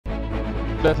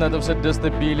በ2.6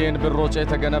 ቢሊዮን ብር ወጪ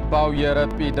የተገነባው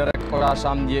የረጲ ደረቅ ቆሻሻ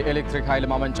የኤሌክትሪክ ኃይል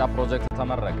ማመንጫ ፕሮጀክት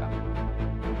ተመረቀ።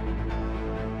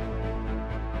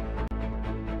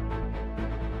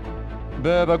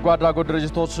 በበጎ አድራጎት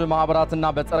ድርጅቶች ማህበራትና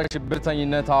በጸረ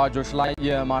ሽብርተኝነት አዋጆች ላይ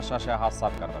የማሻሻያ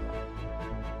ሐሳብ ቀረበ።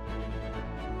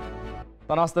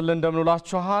 ጤና ይስጥልን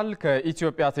እንደምንላችኋል።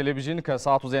 ከኢትዮጵያ ቴሌቪዥን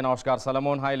ከሰዓቱ ዜናዎች ጋር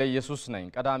ሰለሞን ኃይለ ኢየሱስ ነኝ።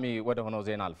 ቀዳሚ ወደ ሆነው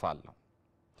ዜና አልፋለሁ።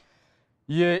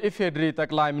 የኢፌዴሪ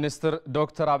ጠቅላይ ሚኒስትር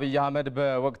ዶክተር አብይ አህመድ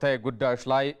በወቅታዊ ጉዳዮች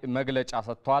ላይ መግለጫ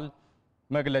ሰጥቷል።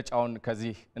 መግለጫውን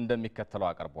ከዚህ እንደሚከተለው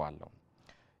አቀርበዋለሁ።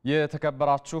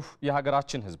 የተከበራችሁ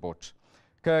የሀገራችን ህዝቦች፣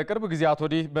 ከቅርብ ጊዜያት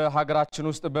ወዲህ በሀገራችን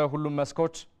ውስጥ በሁሉም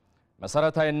መስኮች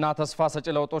መሰረታዊና ተስፋ ሰጪ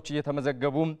ለውጦች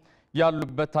እየተመዘገቡ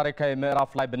ያሉበት ታሪካዊ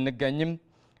ምዕራፍ ላይ ብንገኝም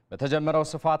በተጀመረው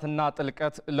ስፋትና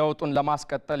ጥልቀት ለውጡን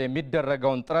ለማስቀጠል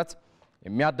የሚደረገውን ጥረት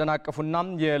የሚያደናቅፉና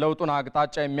የለውጡን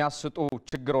አቅጣጫ የሚያስጡ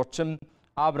ችግሮችም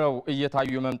አብረው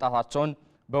እየታዩ መምጣታቸውን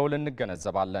በውል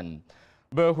እንገነዘባለን።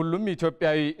 በሁሉም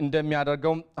ኢትዮጵያዊ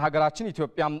እንደሚያደርገው ሀገራችን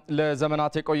ኢትዮጵያ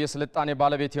ለዘመናት የቆየ ስልጣኔ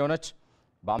ባለቤት የሆነች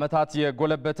በአመታት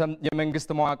የጎለበተ የመንግስት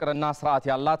መዋቅርና ስርዓት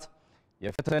ያላት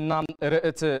የፍትህና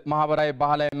ርዕት ማህበራዊ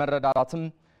ባህላዊ መረዳዳትም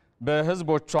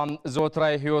በህዝቦቿም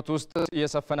ዘወትራዊ ህይወት ውስጥ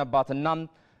የሰፈነባትና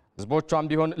ህዝቦቿም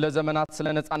ቢሆን ለዘመናት ስለ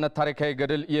ነጻነት ታሪካዊ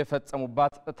ገድል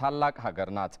የፈጸሙባት ታላቅ ሀገር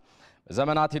ናት።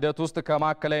 በዘመናት ሂደት ውስጥ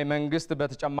ከማዕከላዊ መንግስት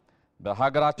በተጨማሪ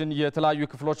በሀገራችን የተለያዩ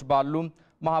ክፍሎች ባሉ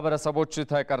ማህበረሰቦች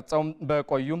ተቀርጸው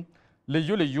በቆዩ ልዩ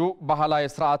ልዩ ባህላዊ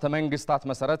ስርዓተ መንግስታት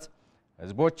መሰረት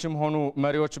ህዝቦችም ሆኑ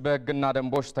መሪዎች በህግና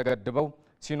ደንቦች ተገድበው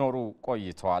ሲኖሩ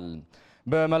ቆይተዋል።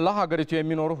 በመላ ሀገሪቱ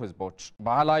የሚኖሩ ህዝቦች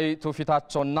ባህላዊ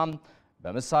ትውፊታቸውና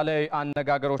በምሳሌያዊ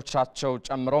አነጋገሮቻቸው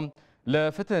ጨምሮ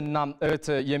ለፍትህና ርት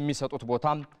የሚሰጡት ቦታ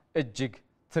እጅግ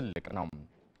ትልቅ ነው።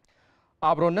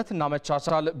 አብሮነትና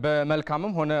መቻቻል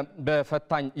በመልካምም ሆነ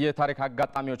በፈታኝ የታሪክ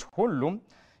አጋጣሚዎች ሁሉ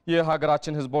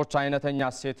የሀገራችን ህዝቦች አይነተኛ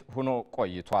ሴት ሆኖ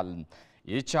ቆይቷል።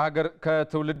 ይህች ሀገር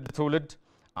ከትውልድ ትውልድ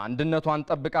አንድነቷን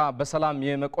ጠብቃ በሰላም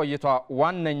የመቆየቷ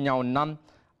ዋነኛውና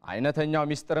አይነተኛው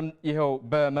ሚስጥርም ይሄው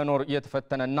በመኖር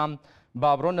የተፈተነና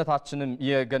በአብሮነታችንም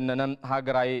የገነነ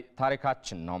ሀገራዊ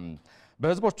ታሪካችን ነው።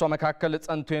 በህዝቦቿ መካከል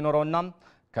ጸንቶ የኖረውና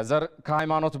ከዘር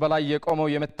ከሃይማኖት በላይ የቆመው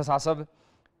የመተሳሰብ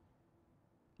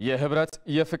የህብረት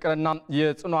የፍቅርና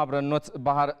የጽኑ አብሮነት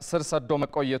ባህር ስር ሰዶ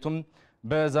መቆየቱም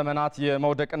በዘመናት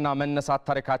የመውደቅና መነሳት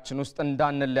ታሪካችን ውስጥ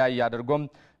እንዳንለያይ አድርጎ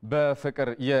በፍቅር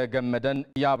የገመደን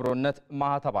የአብሮነት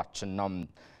ማህተባችን ነው።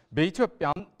 በኢትዮጵያ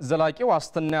ዘላቂ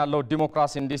ዋስትና ያለው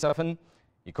ዲሞክራሲ እንዲሰፍን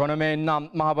ኢኮኖሚያዊና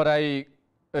ማህበራዊ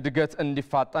እድገት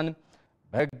እንዲፋጠን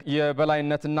በህግ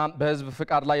የበላይነትና በህዝብ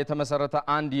ፍቃድ ላይ የተመሰረተ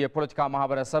አንድ የፖለቲካ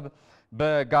ማህበረሰብ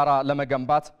በጋራ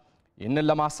ለመገንባት ይህንን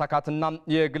ለማሳካትና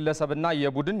የግለሰብና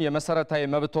የቡድን የመሰረታዊ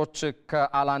መብቶች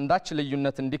ከአላንዳች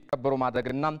ልዩነት እንዲከበሩ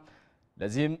ማድረግና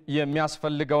ለዚህም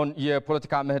የሚያስፈልገውን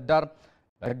የፖለቲካ ምህዳር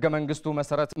በህገ መንግስቱ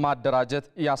መሰረት ማደራጀት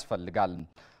ያስፈልጋል።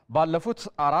 ባለፉት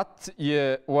 4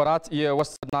 ወራት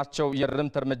የወሰድናቸው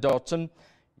የርምት እርምጃዎችን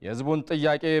የህዝቡን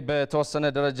ጥያቄ በተወሰነ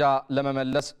ደረጃ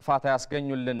ለመመለስ ፋታ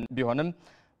ያስገኙልን ቢሆንም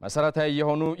መሰረታዊ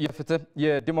የሆኑ የፍትህ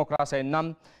የዲሞክራሲያዊና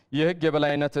የህግ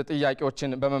የበላይነት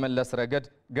ጥያቄዎችን በመመለስ ረገድ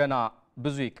ገና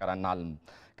ብዙ ይቀረናል።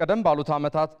 ቀደም ባሉት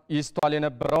ዓመታት ይስተዋል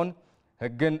የነበረውን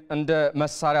ህግን እንደ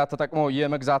መሳሪያ ተጠቅሞ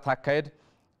የመግዛት አካሄድ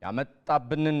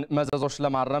ያመጣብንን መዘዞች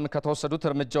ለማረም ከተወሰዱት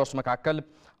እርምጃዎች መካከል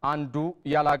አንዱ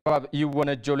ያላግባብ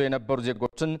ይወነጀሉ የነበሩ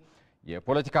ዜጎችን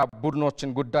የፖለቲካ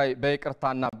ቡድኖችን ጉዳይ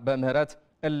በይቅርታና በምህረት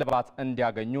እልባት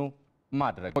እንዲያገኙ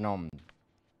ማድረግ ነው።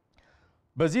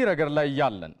 በዚህ ረገድ ላይ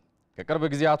ያለን ከቅርብ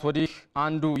ጊዜያት ወዲህ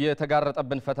አንዱ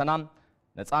የተጋረጠብን ፈተና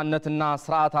ነጻነትና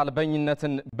ስርዓት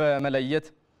አልበኝነትን በመለየት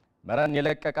መረን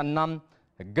የለቀቀና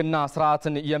ህግና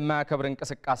ስርዓትን የማያከብር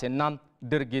እንቅስቃሴና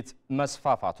ድርጊት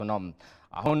መስፋፋቱ ነው።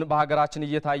 አሁን በሀገራችን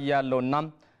እየታየ ያለውና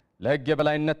ለህግ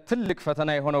የበላይነት ትልቅ ፈተና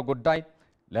የሆነው ጉዳይ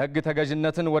ለህግ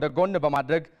ተገዥነትን ወደ ጎን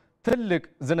በማድረግ ትልቅ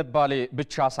ዝንባሌ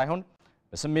ብቻ ሳይሆን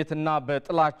በስሜትና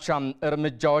በጥላቻ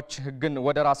እርምጃዎች ህግን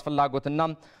ወደ ራስ ፍላጎትና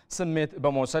ስሜት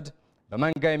በመውሰድ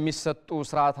በመንጋ የሚሰጡ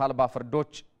ስርዓት አልባ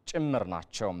ፍርዶች ጭምር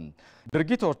ናቸው።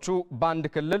 ድርጊቶቹ በአንድ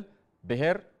ክልል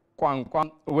ብሔር፣ ቋንቋ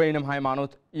ወይንም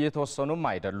ሃይማኖት የተወሰኑም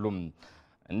አይደሉም።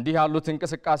 እንዲህ ያሉት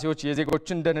እንቅስቃሴዎች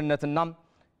የዜጎችን ደህንነትና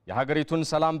የሀገሪቱን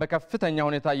ሰላም በከፍተኛ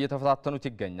ሁኔታ እየተፈታተኑት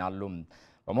ይገኛሉ።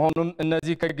 በመሆኑም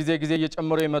እነዚህ ከጊዜ ጊዜ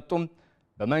እየጨመሩ የመጡ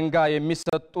በመንጋ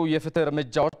የሚሰጡ የፍትህ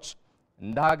እርምጃዎች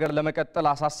እንደ ሀገር ለመቀጠል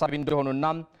አሳሳቢ እንደሆኑና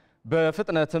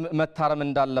በፍጥነትም መታረም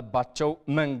እንዳለባቸው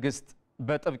መንግስት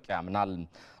በጥብቅ ያምናል።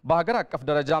 በሀገር አቀፍ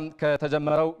ደረጃ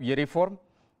ከተጀመረው የሪፎርም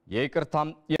የይቅርታ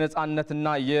የነጻነትና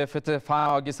የፍትህ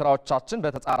ፋዋጊ ስራዎቻችን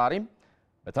በተጻራሪ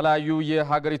በተለያዩ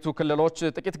የሀገሪቱ ክልሎች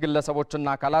ጥቂት ግለሰቦችና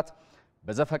አካላት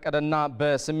በዘፈቀደና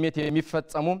በስሜት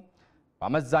የሚፈጸሙ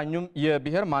በአመዛኙም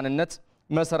የብሔር ማንነት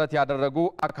መሰረት ያደረጉ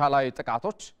አካላዊ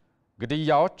ጥቃቶች፣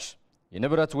 ግድያዎች፣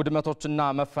 የንብረት ውድመቶችና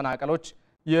መፈናቀሎች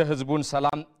የህዝቡን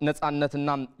ሰላም ነፃነትና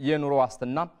የኑሮ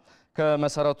ዋስትና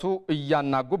ከመሰረቱ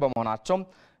እያናጉ በመሆናቸው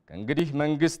እንግዲህ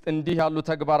መንግስት እንዲህ ያሉ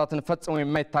ተግባራትን ፈጽሞ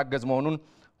የማይታገዝ መሆኑን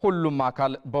ሁሉም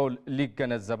አካል በውል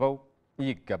ሊገነዘበው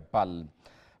ይገባል።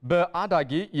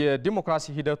 በአዳጊ የዲሞክራሲ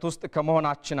ሂደት ውስጥ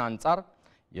ከመሆናችን አንፃር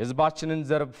የህዝባችንን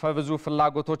ዘርፈ ብዙ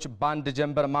ፍላጎቶች በአንድ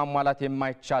ጀንበር ማሟላት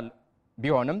የማይቻል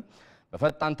ቢሆንም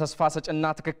በፈጣን ተስፋ ሰጭና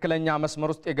ትክክለኛ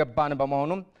መስመር ውስጥ የገባን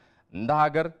በመሆኑ እንደ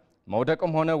ሀገር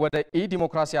መውደቅም ሆነ ወደ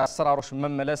ዲሞክራሲ አሰራሮች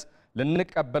መመለስ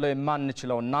ልንቀበለው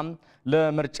የማንችለውና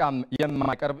ለምርጫም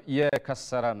የማይቀርብ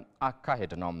የከሰረ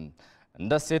አካሄድ ነው።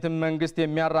 እንደ ሴትም መንግስት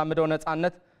የሚያራምደው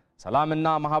ነፃነት፣ ሰላምና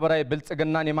ማህበራዊ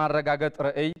ብልጽግናን የማረጋገጥ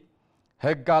ራዕይ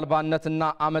ህግ አልባነትና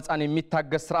አመፃን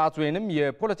የሚታገስ ስርዓት ወይንም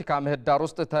የፖለቲካ ምህዳር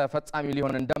ውስጥ ተፈጻሚ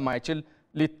ሊሆን እንደማይችል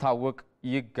ሊታወቅ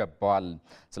ይገባዋል።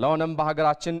 ስለሆነም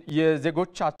በሀገራችን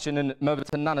የዜጎቻችንን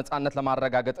መብትና ነፃነት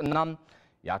ለማረጋገጥና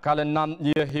የአካልና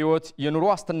የህይወት የኑሮ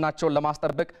ዋስትናቸውን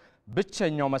ለማስጠበቅ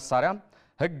ብቸኛው መሳሪያ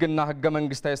ህግና ህገ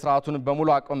መንግስታዊ ስርዓቱን በሙሉ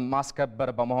አቅም ማስከበር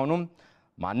በመሆኑ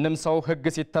ማንም ሰው ህግ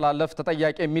ሲተላለፍ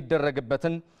ተጠያቂ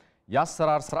የሚደረግበትን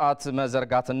የአሰራር ስርዓት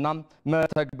መዘርጋትና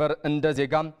መተግበር እንደ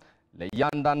ዜጋ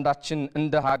ለእያንዳንዳችን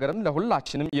እንደ ሀገርም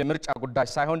ለሁላችንም የምርጫ ጉዳይ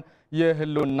ሳይሆን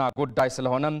የህልውና ጉዳይ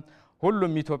ስለሆነ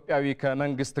ሁሉም ኢትዮጵያዊ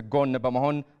ከመንግስት ጎን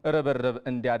በመሆን ርብርብ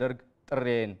እንዲያደርግ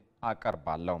ጥሬን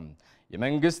አቀርባለሁ።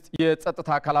 የመንግስት የጸጥታ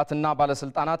አካላትና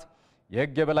ባለስልጣናት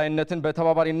የህግ የበላይነትን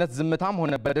በተባባሪነት ዝምታም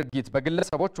ሆነ በድርጊት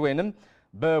በግለሰቦች ወይንም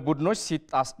በቡድኖች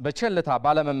ሲጣስ በቸልታ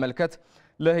ባለመመልከት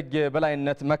ለህግ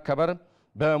የበላይነት መከበር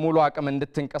በሙሉ አቅም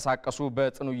እንድትንቀሳቀሱ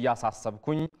በጽኑ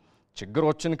ያሳሰብኩኝ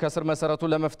ችግሮችን ከስር መሰረቱ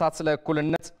ለመፍታት ስለ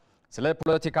እኩልነት ስለ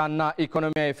ፖለቲካና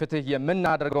ኢኮኖሚያዊ ፍትህ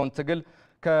የምናደርገውን ትግል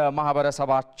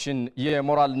ከማህበረሰባችን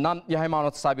የሞራልና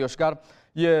የሃይማኖት ሳቢዎች ጋር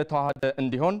የተዋሃደ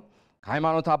እንዲሆን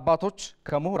ከሃይማኖት አባቶች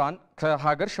ከምሁራን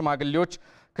ከሀገር ሽማግሌዎች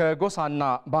ከጎሳና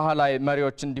ባህላዊ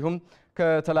መሪዎች እንዲሁም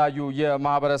ከተለያዩ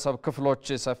የማህበረሰብ ክፍሎች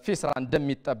ሰፊ ስራ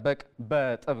እንደሚጠበቅ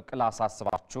በጥብቅ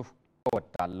ላሳስባችሁ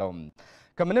እወዳለሁ።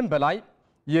 ከምንም በላይ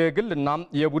የግልና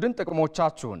የቡድን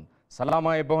ጥቅሞቻችሁን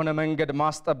ሰላማዊ በሆነ መንገድ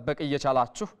ማስጠበቅ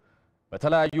እየቻላችሁ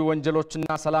በተለያዩ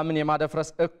ወንጀሎችና ሰላምን የማደፍረስ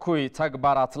እኩይ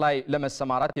ተግባራት ላይ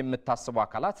ለመሰማራት የምታስቡ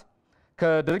አካላት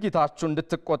ከድርጊታችሁ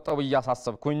እንድትቆጠቡ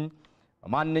እያሳሰብኩኝ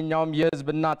ማንኛውም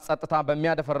የህዝብና ጸጥታ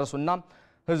በሚያደፈርሱና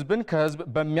ህዝብን ከህዝብ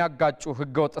በሚያጋጩ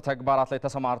ህገወጥ ተግባራት ላይ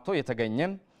ተሰማርቶ የተገኘ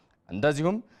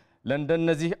እንደዚሁም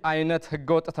ለእንደነዚህ አይነት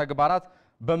ህገወጥ ተግባራት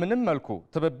በምንም መልኩ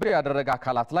ትብብር ያደረገ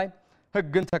አካላት ላይ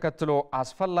ህግን ተከትሎ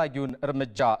አስፈላጊውን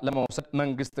እርምጃ ለመውሰድ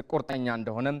መንግስት ቁርጠኛ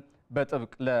እንደሆነ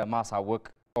በጥብቅ ለማሳወቅ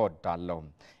እወዳለሁ።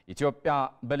 ኢትዮጵያ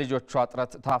በልጆቿ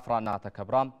ጥረት ታፍራና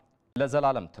ተከብራ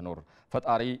ለዘላለም ትኑር።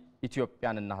 ፈጣሪ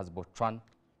ኢትዮጵያንና ህዝቦቿን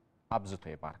አብዝቶ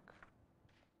ይባርክ።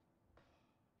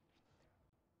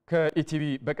 ከኢቲቪ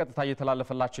በቀጥታ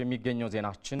እየተላለፈላችሁ የሚገኘው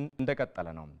ዜናችን እንደቀጠለ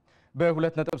ነው።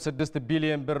 በ2.6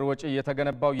 ቢሊዮን ብር ወጪ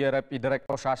የተገነባው የረጲ ደረቅ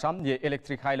ቆሻሻ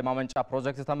የኤሌክትሪክ ኃይል ማመንጫ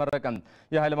ፕሮጀክት ተመረቀ።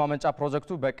 የኃይል ማመንጫ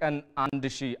ፕሮጀክቱ በቀን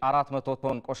 1400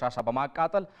 ቶን ቆሻሻ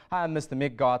በማቃጠል 25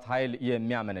 ሜጋዋት ኃይል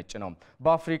የሚያመነጭ ነው።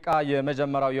 በአፍሪካ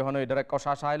የመጀመሪያው የሆነው የደረቅ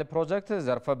ቆሻሻ ኃይል ፕሮጀክት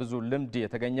ዘርፈ ብዙ ልምድ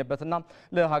የተገኘበትና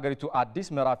ለሀገሪቱ አዲስ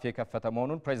ምዕራፍ የከፈተ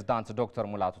መሆኑን ፕሬዝዳንት ዶክተር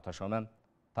ሙላቱ ተሾመ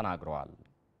ተናግረዋል።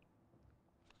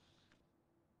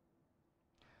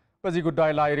 በዚህ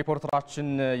ጉዳይ ላይ ሪፖርተራችን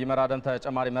ይመራደም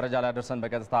ተጨማሪ መረጃ ላይ ያደርሰን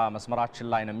በቀጥታ መስመራችን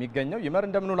ላይ ነው የሚገኘው። ይመር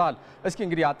እንደምን ውላል? እስኪ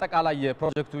እንግዲህ አጠቃላይ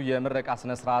የፕሮጀክቱ የምረቃ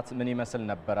ስነ ስርዓት ምን ይመስል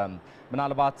ነበር?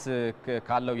 ምናልባት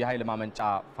ካለው የኃይል ማመንጫ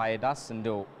ፋይዳስ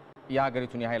እንደው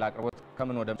የሀገሪቱን የኃይል አቅርቦት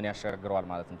ከምን ወደ ምን ያሸጋግረዋል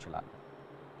ማለት እንችላለን?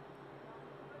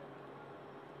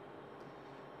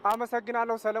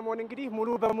 አመሰግናለሁ ሰለሞን። እንግዲህ ሙሉ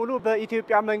በሙሉ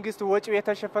በኢትዮጵያ መንግስት ወጪው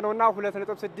የተሸፈነውና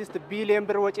 2.6 ቢሊዮን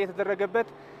ብር ወጪ የተደረገበት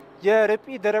የረጲ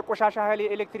ደረቅ ቆሻሻ ኃይል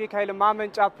የኤሌክትሪክ ኃይል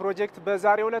ማመንጫ ፕሮጀክት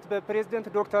በዛሬው ዕለት በፕሬዝዳንት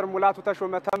ዶክተር ሙላቱ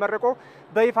ተሾመ ተመርቆ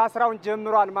በይፋ ስራውን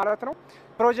ጀምሯል ማለት ነው።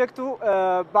 ፕሮጀክቱ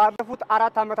ባለፉት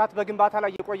 4 ዓመታት በግንባታ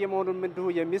ላይ የቆየ መሆኑን እንዲሁ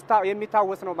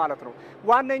የሚታወስ ነው ማለት ነው።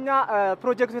 ዋነኛ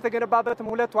ፕሮጀክቱ የተገነባበትም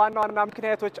ሁለት ዋና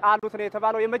ምክንያቶች አሉት ነው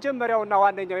የተባለው። የመጀመሪያውና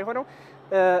ዋነኛው የሆነው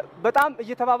በጣም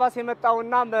እየተባባሰ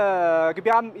የመጣውና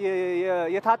መግቢያም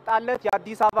የታጣለት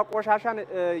የአዲስ አበባ ቆሻሻን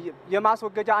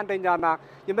የማስወገጃ አንደኛና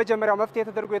የመጀመሪያው መፍትሄ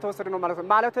ተደርጎ የተወሰደ ነው ማለት ነው።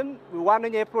 ማለትም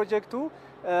ዋነኛ የፕሮጀክቱ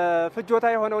ፍጆታ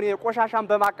የሆነውን የቆሻሻን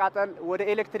በማቃጠል ወደ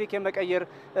ኤሌክትሪክ የመቀየር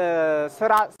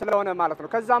ስራ ስለሆነ ማለት ነው።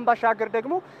 ከዛም ባሻገር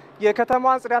ደግሞ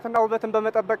የከተማዋን ጽዳትና ውበትን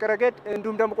በመጠበቅ ረገድ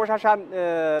እንዲሁም ደግሞ ቆሻሻን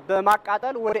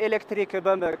በማቃጠል ወደ ኤሌክትሪክ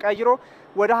በመቀየር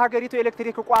ወደ ሀገሪቱ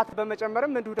ኤሌክትሪክ ቋት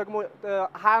በመጨመርም እንዲሁ ደግሞ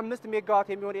 25 ሜጋዋት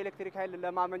የሚሆን ኤሌክትሪክ ኃይል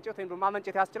ለማመንጨት ወይም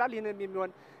ማመንጨት ያስችላል። ይህንም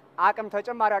የሚሆን አቅም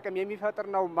ተጨማሪ አቅም የሚፈጥር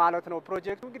ነው ማለት ነው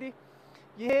ፕሮጀክቱ። እንግዲህ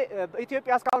ይሄ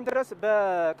ኢትዮጵያ እስካሁን ድረስ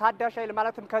በታዳሽ ኃይል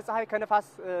ማለትም ከፀሐይ ከነፋስ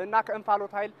እና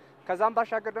ከእንፋሎት ኃይል ከዛም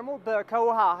ባሻገር ደግሞ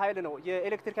ከውሃ ኃይል ነው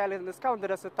የኤሌክትሪክ ኃይልን እስካሁን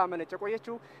ድረስ ስታመነጭ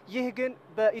የቆየችው። ይህ ግን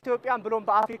በኢትዮጵያም ብሎም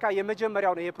በአፍሪካ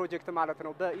የመጀመሪያው ነው ይሄ ፕሮጀክት ማለት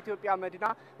ነው። በኢትዮጵያ መዲና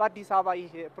በአዲስ አበባ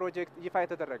ይሄ ፕሮጀክት ይፋ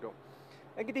የተደረገው።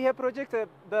 እንግዲህ ይሄ ፕሮጀክት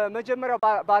በመጀመሪያው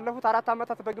ባለፉት 4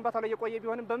 ዓመታት በግንባታ ላይ የቆየ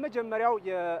ቢሆንም በመጀመሪያው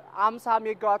የ50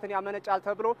 ሜጋዋትን ያመነጫል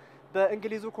ተብሎ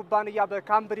በእንግሊዙ ኩባንያ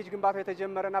በካምብሪጅ ግንባታ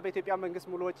የተጀመረና በኢትዮጵያ መንግስት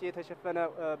ሙሉ ወጪ የተሸፈነ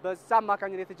በዛ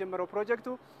አማካኝነት የተጀመረው ፕሮጀክቱ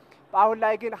አሁን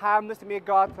ላይ ግን 25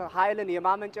 ሜጋዋት ኃይልን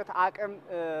የማመንጨት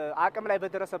አቅም ላይ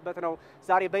በደረሰበት ነው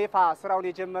ዛሬ በይፋ ስራውን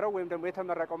የጀመረው ወይም ደግሞ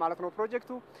የተመረቀው ማለት ነው ፕሮጀክቱ።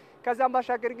 ከዛም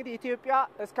ባሻገር እንግዲህ ኢትዮጵያ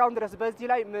እስካሁን ድረስ በዚህ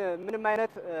ላይ ምንም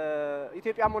አይነት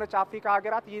ኢትዮጵያም ሆነች አፍሪካ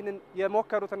ሀገራት ይህንን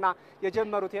የሞከሩትና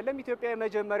የጀመሩት የለም። ኢትዮጵያ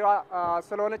የመጀመሪያዋ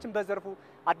ስለሆነችም በዘርፉ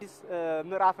አዲስ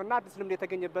ምዕራፍና አዲስ ልምድ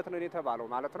የተገኘበት ነው የተባለው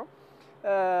ማለት ነው።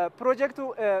 ፕሮጀክቱ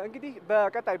እንግዲህ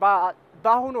በቀጣይ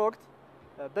በአሁኑ ወቅት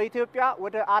በኢትዮጵያ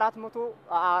ወደ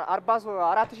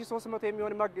 4300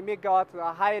 የሚሆን ሜጋዋት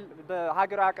ኃይል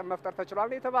በሀገራዊ አቅም መፍጠር ተችሏል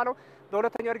ነው የተባለው።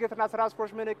 በሁለተኛው እድገትና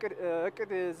ትራንስፎርሜሽን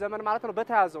እቅድ ዘመን ማለት ነው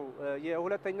በተያዘው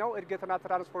የሁለተኛው እድገትና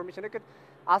ትራንስፎርሜሽን እቅድ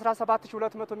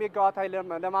 17200 ሜጋዋት ኃይል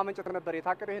ለማመንጨት ነበር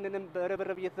የታቀደው። ይህንንም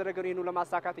በርብርብ እየተደረገ ነው ይህንን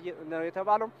ለማሳካት ነው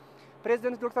የተባለው።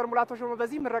 ፕሬዝዳንት ዶክተር ሙላቱ ተሾመ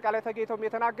በዚህ ምረቃ ላይ ተገኝተው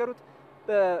የተናገሩት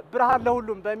ብርሃን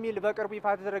ለሁሉም በሚል በቅርቡ ይፋ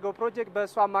የተደረገው ፕሮጀክት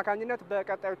በእሱ አማካኝነት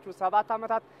በቀጣዮቹ 7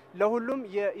 ዓመታት ለሁሉም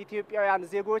የኢትዮጵያውያን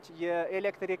ዜጎች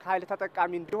የኤሌክትሪክ ኃይል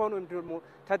ተጠቃሚ እንዲሆኑ እንዲሁም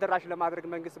ተደራሽ ለማድረግ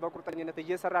መንግስት በቁርጠኝነት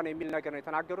እየሰራ ነው የሚል ነገር ነው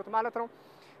የተናገሩት ማለት ነው።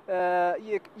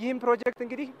 ይህም ፕሮጀክት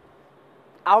እንግዲህ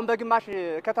አሁን በግማሽ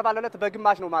ከተባለለት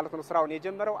በግማሽ ነው ማለት ነው ስራውን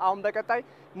የጀመረው። አሁን በቀጣይ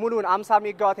ሙሉን 50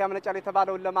 ሜጋዋት ያመነጫል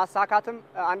የተባለውን ለማሳካትም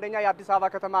አንደኛ የአዲስ አበባ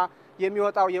ከተማ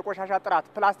የሚወጣው የቆሻሻ ጥራት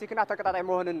ፕላስቲክና ተቀጣጣይ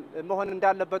መሆን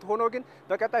እንዳለበት ሆኖ ግን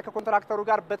በቀጣይ ከኮንትራክተሩ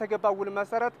ጋር በተገባው ውል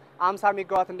መሰረት 50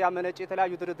 ሜጋዋት እንዲያመነጭ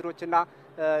የተለያዩ ድርድሮችና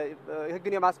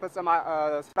ህግን የማስፈጸም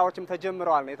ስራዎችም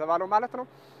ተጀምረዋል ነው የተባለው ማለት ነው።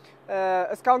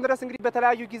 እስካሁን ድረስ እንግዲህ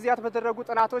በተለያዩ ጊዜያት በተደረጉ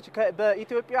ጥናቶች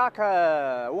በኢትዮጵያ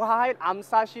ከውሃ ኃይል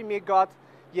 50,000 ሜጋዋት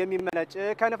የሚመነጭ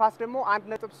ከነፋስ ደግሞ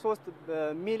 1.3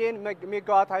 ሚሊዮን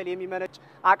ሜጋዋት ኃይል የሚመነጭ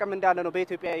አቅም እንዳለ ነው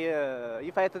በኢትዮጵያ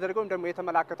ይፋ የተደረገው ደግሞ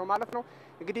የተመላከተው ማለት ነው።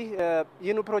 እንግዲህ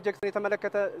ይህኑ ፕሮጀክት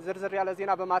የተመለከተ ዝርዝር ያለ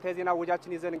ዜና በማታ ዜና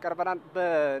ወጃችን ይዘን እንቀርበናል።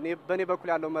 በኔ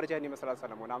በኩል ያለው መረጃ ይመስላል።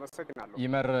 ሰለሞን አመሰግናለሁ።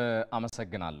 ይመር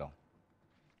አመሰግናለሁ።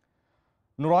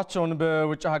 ኑሯቸውን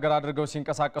በውጭ ሀገር አድርገው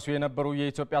ሲንቀሳቀሱ የነበሩ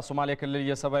የኢትዮጵያ ሶማሌ ክልል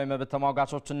የሰብአዊ መብት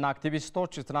ተሟጋቾችና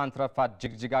አክቲቪስቶች ትናንት ረፋድ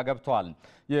ጅግጅጋ ገብተዋል።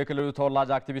 የክልሉ ተወላጅ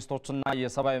አክቲቪስቶችና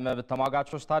የሰብአዊ መብት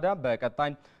ተሟጋቾች ታዲያ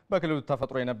በቀጣይ በክልሉ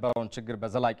ተፈጥሮ የነበረውን ችግር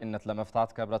በዘላቂነት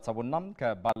ለመፍታት ከህብረተሰቡና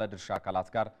ከባለድርሻ አካላት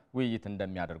ጋር ውይይት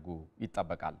እንደሚያደርጉ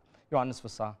ይጠበቃል። ዮሐንስ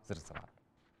ፍሳ ዝርዝራል።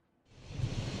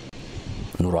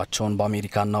 ኑሯቸውን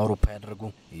በአሜሪካና አውሮፓ ያደረጉ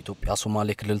የኢትዮጵያ ሶማሌ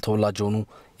ክልል ተወላጅ የሆኑ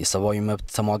የሰብአዊ መብት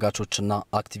ተሟጋቾችና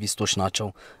አክቲቪስቶች ናቸው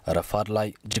ረፋድ ላይ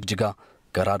ጅግጅጋ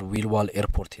ገራድ ዊልዋል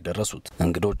ኤርፖርት የደረሱት።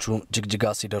 እንግዶቹ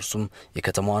ጅግጅጋ ሲደርሱም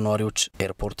የከተማዋ ነዋሪዎች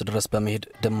ኤርፖርት ድረስ በመሄድ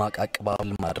ደማቅ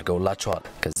አቀባበል አድርገውላቸዋል።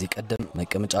 ከዚህ ቀደም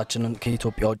መቀመጫችንን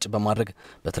ከኢትዮጵያ ውጭ በማድረግ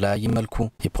በተለያየ መልኩ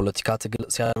የፖለቲካ ትግል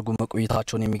ሲያደርጉ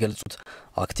መቆየታቸውን የሚገልጹት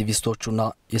አክቲቪስቶቹና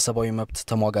የሰብአዊ መብት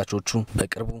ተሟጋቾቹ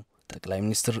በቅርቡ ጠቅላይ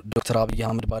ሚኒስትር ዶክተር አብይ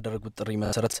አህመድ ባደረጉት ጥሪ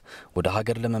መሰረት ወደ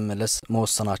ሀገር ለመመለስ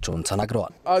መወሰናቸውን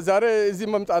ተናግረዋል። ዛሬ እዚህ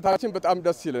መምጣታችን በጣም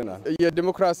ደስ ይለናል።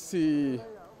 የዲሞክራሲ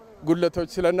ጉለቶች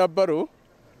ስለነበሩ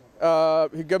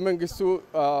ህገ መንግስቱ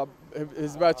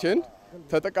ህዝባችን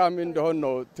ተጠቃሚ እንደሆነ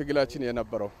ነው ትግላችን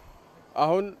የነበረው።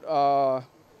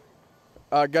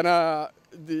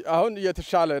 አሁን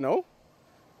እየተሻለ ነው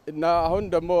እና አሁን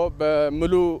ደግሞ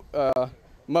በሙሉ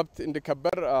መብት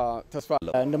እንዲከበር ተስፋ አለ።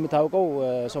 እንደምታውቀው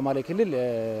ሶማሌ ክልል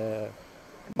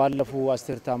ባለፉ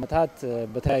 10 ዓመታት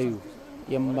በተለያዩ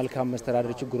የመልካም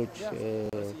መስተዳድር ችግሮች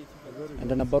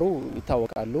እንደነበሩ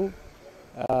ይታወቃሉ።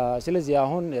 ስለዚህ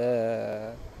አሁን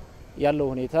ያለው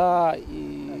ሁኔታ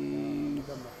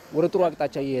ወደ ጥሩ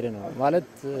አቅጣጫ እየሄደ ነው ማለት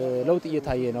ለውጥ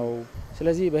እየታየ ነው።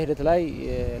 ስለዚህ በሂደት ላይ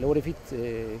ለወደፊት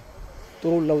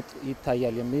ጥሩ ለውጥ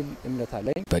ይታያል የሚል እምነት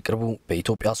አለኝ። በቅርቡ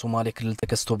በኢትዮጵያ ሶማሌ ክልል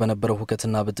ተከስቶ በነበረው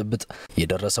ሁከትና ብጥብጥ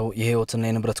የደረሰው የህይወትና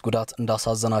የንብረት ጉዳት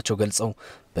እንዳሳዘናቸው ገልጸው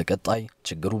በቀጣይ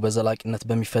ችግሩ በዘላቂነት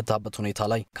በሚፈታበት ሁኔታ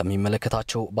ላይ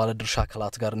ከሚመለከታቸው ባለድርሻ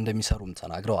አካላት ጋር እንደሚሰሩም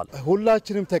ተናግረዋል።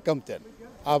 ሁላችንም ተቀምጠን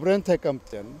አብረን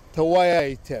ተቀምጠን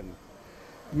ተወያይተን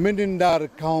ምን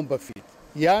እንዳርካውን በፊት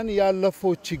ያን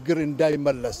ያለፈው ችግር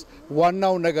እንዳይመለስ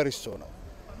ዋናው ነገር እሱ ነው።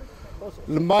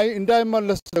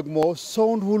 እንዳይመለስ ደግሞ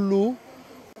ሰውን ሁሉ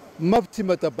መብት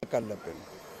መጠበቅ አለብን።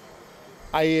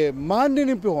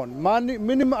 ማንንም ቢሆን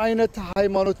ምንም አይነት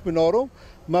ሃይማኖት ቢኖረው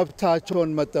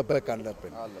መብታቸውን መጠበቅ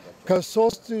አለብን።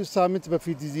 ከ3 ሳምንት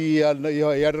በፊት እዚህ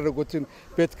ያደረጉትን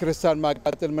ቤተ ክርስቲያን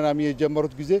ማቃጠል ምናምን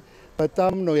የጀመሩት ጊዜ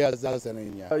በጣም ነው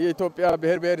ያዛዘነኛ። የኢትዮጵያ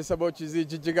ብሔር ብሔረሰቦች እዚህ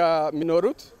ጅጅጋ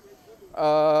የሚኖሩት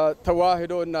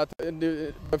ተዋህዶ እና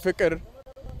በፍቅር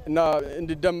እና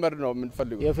እንዲደመር ነው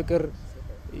የምንፈልገው። የፍቅር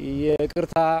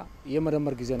የቅርታ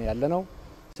የመደመር ጊዜ ነው ያለነው።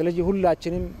 ስለዚህ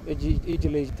ሁላችንም እጅ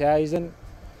ለእጅ ተያይዘን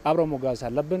አብረን መጓዝ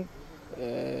አለብን።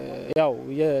 ያው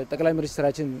የጠቅላይ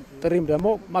ሚኒስትራችን ጥሪም ደግሞ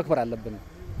ማክበር አለብን።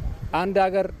 አንድ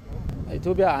ሀገር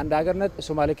ኢትዮጵያ አንድ ሀገርነት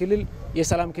ሶማሌ ክልል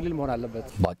የሰላም ክልል መሆን አለበት።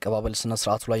 በአቀባበል ስነ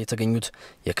ስርዓቱ ላይ የተገኙት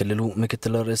የክልሉ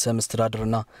ምክትል ርዕሰ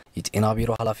መስተዳድርና የጤና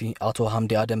ቢሮ ኃላፊ አቶ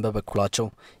ሐምዲ አደም በበኩላቸው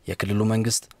የክልሉ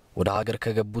መንግስት ወደ ሀገር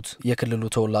ከገቡት የክልሉ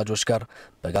ተወላጆች ጋር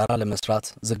በጋራ ለመስራት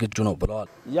ዝግጁ ነው ብለዋል።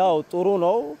 ያው ጥሩ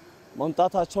ነው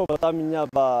መምጣታቸው በጣም እኛ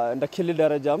እንደ ክልል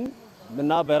ደረጃም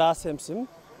እና በራሴም ስም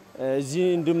እዚህ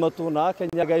እንዲመጡና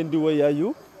ከኛ ጋር እንዲወያዩ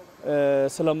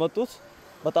ስለመጡት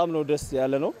በጣም ነው ደስ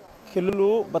ያለ ነው። ክልሉ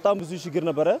በጣም ብዙ ችግር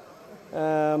ነበረ፣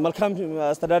 መልካም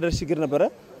አስተዳደር ችግር ነበረ፣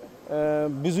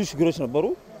 ብዙ ችግሮች ነበሩ።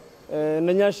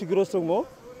 እነኛ ችግሮች ደግሞ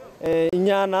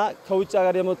እኛና ከውጭ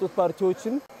ሀገር የመጡት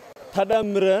ፓርቲዎችን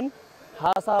ተደምረን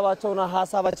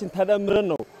ሀሳባችን ተደምረን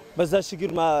ነው በዛ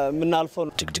ችግር ምናልፈው።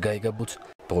 ጅግጅጋ የገቡት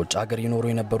በውጭ ሀገር ይኖሩ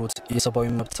የነበሩት የሰብአዊ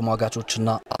መብት ተሟጋቾችና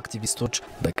አክቲቪስቶች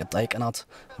በቀጣይ ቀናት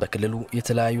በክልሉ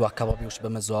የተለያዩ አካባቢዎች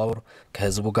በመዘዋወር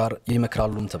ከህዝቡ ጋር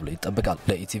ይመክራሉም ተብሎ ይጠበቃል።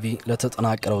 ለኢቲቪ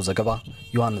ለተጠናቀረው ዘገባ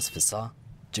ዮሐንስ ፍሳ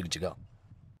ጅግጅጋ።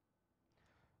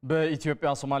 በኢትዮጵያ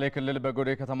ሶማሌ ክልል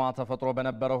በጎዴ ከተማ ተፈጥሮ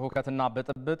በነበረው ሁከትና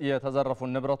ብጥብጥ የተዘረፉ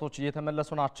ንብረቶች እየተመለሱ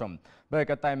ናቸው።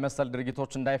 በቀጣይ መሰል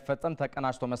ድርጊቶች እንዳይፈጸም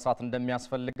ተቀናጅቶ መስራት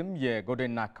እንደሚያስፈልግም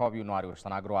የጎዴና አካባቢው ነዋሪዎች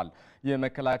ተናግረዋል።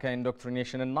 የመከላከያ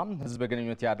ኢንዶክትሪኔሽንና ህዝብ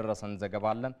ግንኙነት ያደረሰን ዘገባ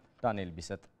አለ። ዳንኤል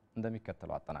ቢሰጥ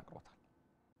እንደሚከተለው አጠናቅሮታል።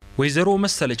 ወይዘሮ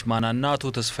መሰለች ማናና አቶ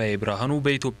ተስፋዬ ብርሃኑ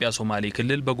በኢትዮጵያ ሶማሌ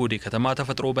ክልል በጎዴ ከተማ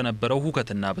ተፈጥሮ በነበረው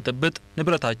ሁከትና ብጥብጥ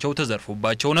ንብረታቸው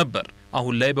ተዘርፎባቸው ነበር።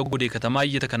 አሁን ላይ በጎዴ ከተማ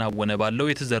እየተከናወነ ባለው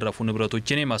የተዘረፉ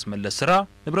ንብረቶችን የማስመለስ ስራ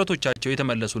ንብረቶቻቸው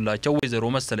የተመለሱላቸው ወይዘሮ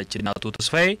መሰለችና አቶ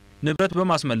ተስፋዬ ንብረት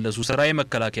በማስመለሱ ስራ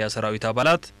የመከላከያ ሰራዊት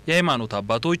አባላት፣ የሃይማኖት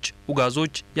አባቶች፣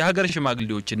 ኡጋዞች፣ የሀገር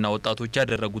ሽማግሌዎችና ወጣቶች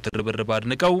ያደረጉት ርብርብ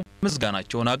አድንቀው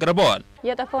ምስጋናቸውን አቅርበዋል።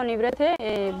 የጠፋው ንብረት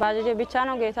ባጃጅ ብቻ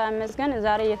ነው፣ ጌታ ይመስገን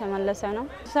ዛሬ እየተመለሰ ነው።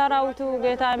 ሰራዊቱ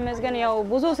ጌታ ይመስገን ያው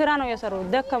ብዙ ስራ ነው የሰሩት።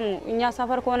 ደከሙ። እኛ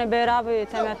ሰፈር ከሆነ በራብ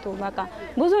ተመቱ። በቃ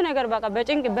ብዙ ነገር በቃ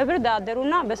በጭንቅ በብርድ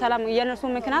አደሩና በሰላም የነሱ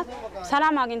ምክንያት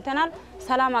ሰላም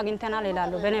አግኝተናል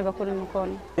ይላሉ። በኔ በኩልም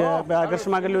ከሆነ በሀገር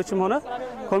ሽማግሌዎችም ሆነ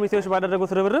ኮሚቴዎች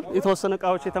ባደረጉት ርብርብ የተወሰነ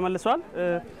እቃዎች ተመልሰዋል።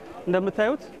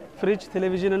 እንደምታዩት ፍሪጅ፣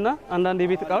 ቴሌቪዥን እና አንዳንድ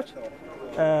የቤት እቃዎች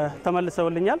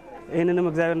ተመልሰውልኛል። ይሄንንም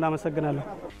እግዚአብሔር እናመሰግናለን።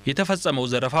 የተፈጸመው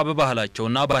ዘረፋ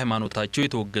በባህላቸውና በሃይማኖታቸው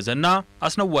የተወገዘና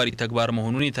አስነዋሪ ተግባር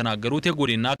መሆኑን የተናገሩት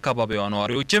የጎዴና አካባቢዋ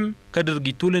ነዋሪዎችም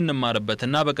ከድርጊቱ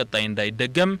ልንማርበትና በቀጣይ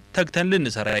እንዳይደገም ተግተን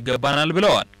ልንሰራ ይገባናል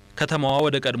ብለዋል። ከተማዋ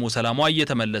ወደ ቀድሞ ሰላሟ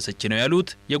እየተመለሰች ነው ያሉት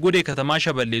የጎዴ ከተማ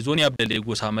ሸበሌ ዞን የአብደሌ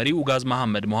ጎሳ መሪ ኡጋዝ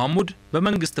መሐመድ መሐሙድ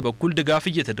በመንግስት በኩል ድጋፍ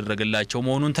እየተደረገላቸው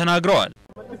መሆኑን ተናግረዋል።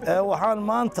 waxaan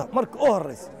maanta marka u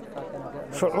horeys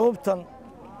shucuubtan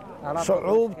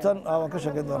aan ka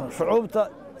shaqeynaa shucuubta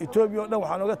ኢትዮጵያ ደው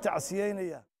waxaan uga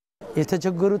tacsiyeynaya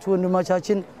የተቸገሩት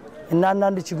ወንድሞቻችን እና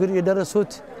አንዳንድ ችግር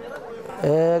የደረሱት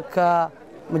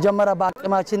ከመጀመሪያ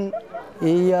በአቅማችን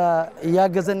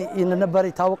ያገዘን ነበር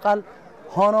ይታወቃል።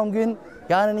 ሆኖም ግን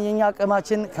ያንን የኛ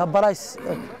አቅማችን ከበላይ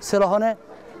ስለሆነ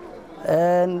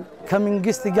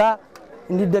ከመንግስት ጋር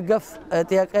እንዲደገፍ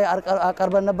ጥያቄ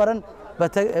አቀርበን ነበርን።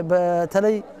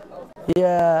 በተለይ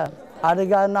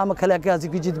የአደጋና መከላከያ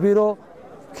ዝግጅት ቢሮ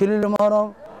ክልልም ሆኖም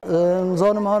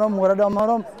ዞንም ሆኖም ወረዳም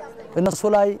ሆኖም እነሱ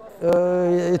ላይ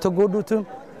የተጎዱትም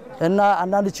እና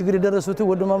አንዳንድ ችግር የደረሱት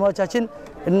ወንድሞቻችን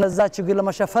እነዛ ችግር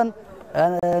ለመሸፈን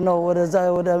ነው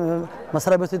ወደ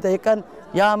መስሪያ ቤቱ ጠይቀን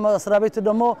ያ መስሪያ ቤቱ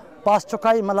ደግሞ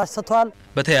በአስቸኳይ ምላሽ ሰጥቷል።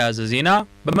 በተያያዘ ዜና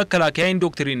በመከላከያ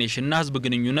ኢንዶክትሪኔሽንና ህዝብ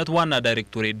ግንኙነት ዋና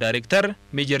ዳይሬክቶሬት ዳይሬክተር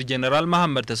ሜጀር ጀነራል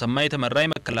መሐመድ ተሰማ የተመራ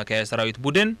የመከላከያ ሰራዊት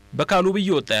ቡድን በካሉብ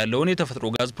እየወጣ ያለውን የተፈጥሮ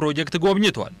ጋዝ ፕሮጀክት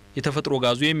ጎብኝቷል። የተፈጥሮ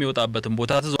ጋዙ የሚወጣበትን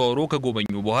ቦታ ተዘዋውሮ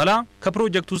ከጎበኙ በኋላ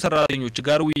ከፕሮጀክቱ ሰራተኞች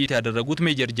ጋር ውይይት ያደረጉት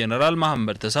ሜጀር ጀነራል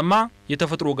መሐመድ ተሰማ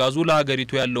የተፈጥሮ ጋዙ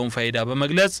ለሀገሪቱ ያለውን ፋይዳ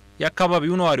በመግለጽ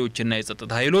የአካባቢው ነዋሪዎችና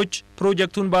የጸጥታ ኃይሎች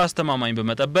ፕሮጀክቱን በአስተማማኝ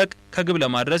በመጠበቅ ከግብ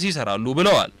ለማድረስ ይሰራሉ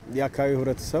ብለዋል። የአካባቢው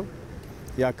ህብረተሰብ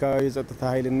የአካባቢው የጸጥታ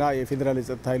ኃይልና የፌደራል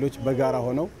የጸጥታ ኃይሎች በጋራ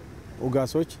ሆነው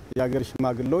ኡጋሶች፣ የሀገር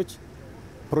ሽማግሌዎች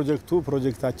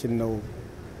ፕሮጀክታችን ነው።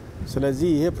 ስለዚህ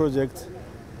ይሄ ፕሮጀክት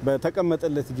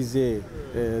በተቀመጠለት ጊዜ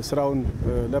ስራውን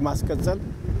ለማስቀጠል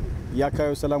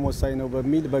የአካባቢው ሰላም ወሳኝ ነው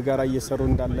በሚል በጋራ እየሰሩ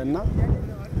እንዳለና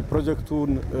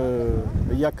ፕሮጀክቱን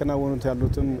እያከናወኑት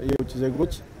ያሉትም የውጭ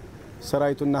ዜጎች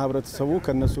ሰራዊቱና ህብረተሰቡ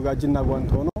ከነሱ ጋር እጅና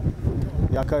ጓንት ሆኖ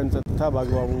የአካባቢውን ጸጥታ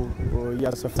በአግባቡ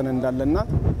እያሰፈነ እንዳለና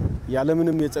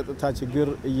ያለምንም የጸጥታ ችግር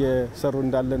እየሰሩ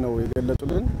እንዳለ ነው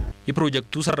የገለጹልን።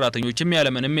 የፕሮጀክቱ ሰራተኞችም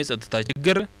ያለምንም የጸጥታ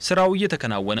ችግር ስራው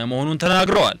እየተከናወነ መሆኑን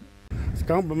ተናግረዋል።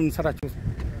 እስካሁን በመንሰራቸው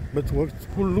ወቅት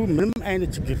ሁሉ ምንም አይነት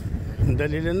ችግር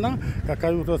እንደሌለና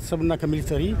ከአካባቢው ህብረተሰብና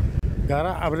ከሚሊተሪ ጋራ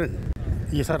አብረን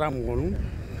እየሰራ መሆኑን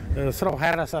ስራው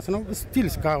 24 ሰዓት ነው። ስቲል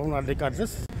እስካሁን አለቃ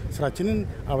ድረስ ስራችንን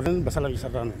አብረን በሰላም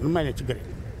እየሰራ ነው። ምንም አይነት ችግር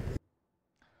የለም።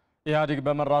 ኢህአዴግ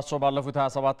በመራቸው ባለፉት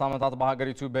 27 ዓመታት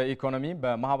በሀገሪቱ በኢኮኖሚ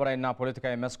በማህበራዊና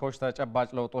ፖለቲካዊ መስኮች ተጨባጭ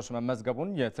ለውጦች መመዝገቡን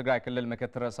የትግራይ ክልል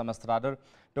ምክትል ርዕሰ መስተዳድር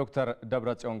ዶክተር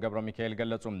ደብረጽዮን ገብረ ሚካኤል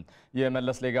ገለጹ።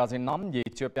 የመለስ ሌጋሲና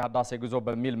የኢትዮጵያ ህዳሴ ጉዞ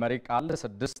በሚል መሪ ቃል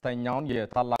ስድስተኛውን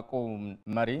የታላቁ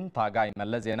መሪ ታጋይ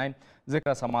መለስ ዜናዊ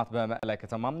ዝክረ ሰማዕት በመቀለ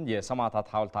ከተማ የሰማዕታት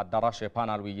ሐውልት አዳራሽ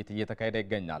የፓናል ውይይት እየተካሄደ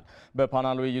ይገኛል።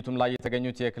 በፓናል ውይይቱም ላይ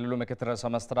የተገኙት የክልሉ ምክትል ርዕሰ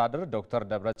መስተዳድር ዶክተር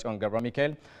ደብረጽዮን ገብረ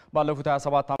ሚካኤል ባለፉት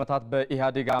 27 ዓመታት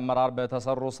በኢህአዴግ አመራር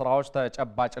በተሰሩ ስራዎች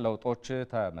ተጨባጭ ለውጦች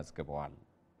ተመዝግበዋል።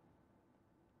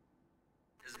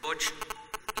 ህዝቦች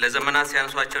ለዘመናት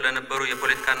ሲያነሷቸው ለነበሩ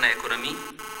የፖለቲካና ኢኮኖሚ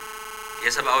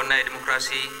የሰብአዊና የዲሞክራሲ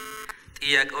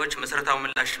ጥያቄዎች መሰረታዊ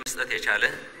ምላሽ መስጠት የቻለ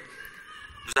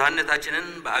ብዙሃነታችንን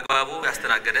በአግባቡ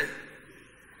ያስተናገደ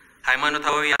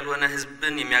ሃይማኖታዊ ያልሆነ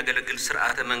ህዝብን የሚያገለግል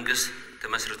ስርዓተ መንግስት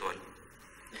ተመስርቷል።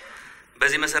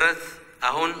 በዚህ መሰረት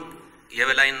አሁን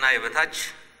የበላይና የበታች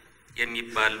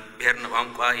የሚባል ብሔርና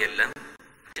ቋንቋ የለም።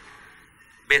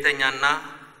 ቤተኛና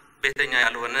ቤተኛ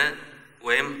ያልሆነ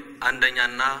ወይም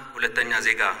አንደኛና ሁለተኛ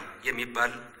ዜጋ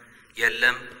የሚባል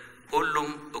የለም። ሁሉም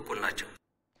እኩል ናቸው።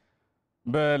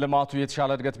 በልማቱ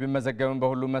የተሻለ እድገት ቢመዘገብም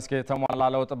በሁሉም መስክ የተሟላ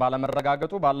ለውጥ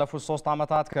ባለመረጋገጡ ባለፉት 3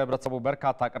 ዓመታት ከህብረተሰቡ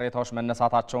በርካታ ቅሬታዎች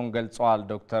መነሳታቸውን ገልጸዋል።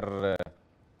 ዶክተር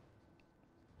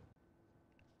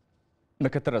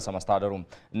ምክትል ርዕሰ መስተዳድሩ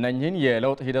እነኚህን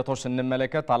የለውጥ ሂደቶች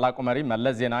ስንመለከት ታላቁ መሪ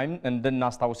መለስ ዜናዊን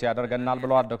እንድናስታውስ ያደርገናል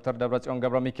ብለዋል። ዶክተር ደብረጽዮን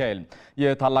ገብረ ሚካኤል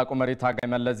የታላቁ መሪ ታጋይ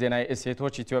መለስ ዜናዊ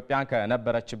እሴቶች ኢትዮጵያን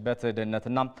ከነበረችበት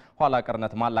ድህነትና ኋላ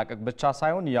ቀርነት ማላቀቅ ብቻ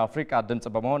ሳይሆን የአፍሪካ ድምጽ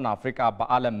በመሆን አፍሪካ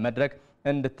በዓለም መድረክ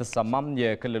እንድትሰማም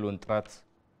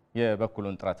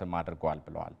የበኩሉን ጥረትም አድርገዋል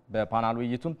ብለዋል። በፓናል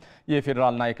ውይይቱ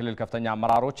የፌዴራልና የክልል ከፍተኛ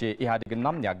አመራሮች፣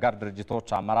 የኢህአዴግና የአጋር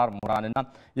ድርጅቶች አመራር፣ ምሁራንና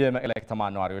የመቀለ ከተማ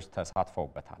ነዋሪዎች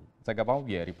ተሳትፈውበታል። ዘገባው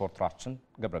የሪፖርተራችን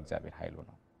ገብረ እግዚአብሔር ኃይሉ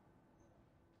ነው።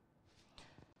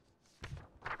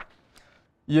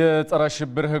 የጸረ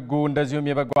ሽብር ህጉ እንደዚሁም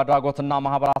የበጎ አድራጎትና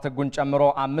ማህበራት ህጉን ጨምሮ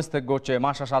 5 ህጎች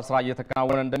የማሻሻል ስራ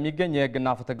እየተከናወነ እንደሚገኝ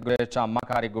የህግና ፍትህ ጉዳዮች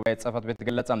አማካሪ ጉባኤ ጽህፈት ቤት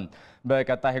ገለጸ።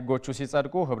 በቀጣይ ህጎቹ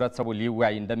ሲጸድቁ ህብረተሰቡ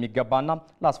ሊወያይ እንደሚገባና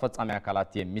ለአስፈጻሚ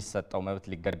አካላት የሚሰጠው መብት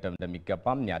ሊገደብ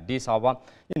እንደሚገባም የአዲስ አበባ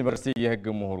ዩኒቨርሲቲ የህግ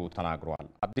ምሁሩ ተናግረዋል።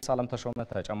 አዲስ ዓለም ተሾመ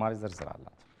ተጨማሪ ዝርዝር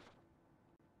አላት።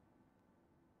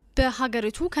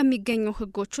 በሀገሪቱ ከሚገኙ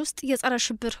ህጎች ውስጥ የጸረ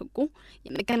ሽብር ህጉ፣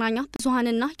 የመገናኛ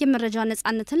ብዙሃንና የመረጃ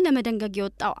ነጻነትን ለመደንገግ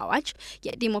የወጣው አዋጅ፣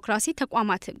 የዲሞክራሲ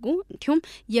ተቋማት ህጉ እንዲሁም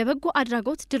የበጎ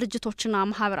አድራጎት ድርጅቶችና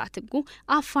ማህበራት ህጉ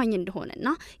አፋኝ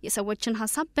እንደሆነና የሰዎችን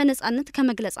ሀሳብ በነጻነት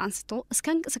ከመግለጽ አንስቶ እስከ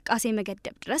እንቅስቃሴ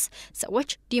መገደብ ድረስ ሰዎች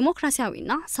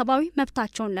ዲሞክራሲያዊና ሰብአዊ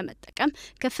መብታቸውን ለመጠቀም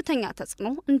ከፍተኛ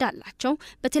ተጽዕኖ እንዳላቸው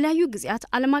በተለያዩ ጊዜያት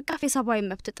ዓለም አቀፍ የሰብአዊ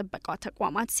መብት ጥበቃ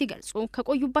ተቋማት ሲገልጹ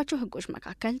ከቆዩባቸው ህጎች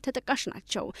መካከል ተጠቃሽ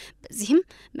ናቸው። በዚህም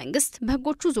መንግስት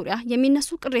በህጎቹ ዙሪያ የሚነሱ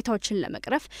ቅሬታዎችን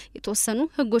ለመቅረፍ የተወሰኑ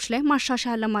ህጎች ላይ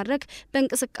ማሻሻያ ለማድረግ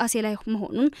በእንቅስቃሴ ላይ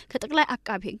መሆኑን ከጠቅላይ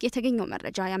አቃቤ ህግ የተገኘው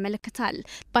መረጃ ያመለክታል።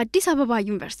 በአዲስ አበባ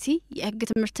ዩኒቨርሲቲ የህግ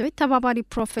ትምህርት ቤት ተባባሪ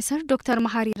ፕሮፌሰር ዶክተር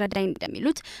መሐሪ ረዳይ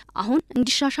እንደሚሉት አሁን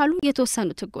እንዲሻሻሉ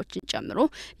የተወሰኑት ህጎችን ጨምሮ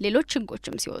ሌሎች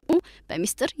ህጎችም ሲወጡ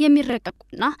በሚስጥር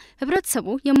የሚረቀቁና ህብረተሰቡ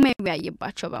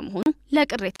የማይወያይባቸው በመሆኑ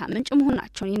ለቅሬታ ምንጭ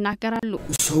መሆናቸውን ይናገራሉ።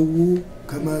 ሰው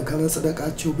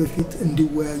ከመጽደቃቸው በፊት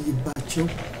እንዲወያይባቸው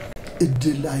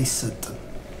እድል አይሰጥም።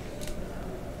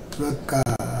 በቃ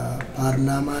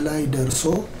ፓርላማ ላይ ደርሶ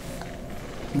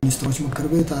ሚኒስትሮች ምክር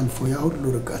ቤት አልፎ ያ ሁሉ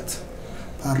ርቀት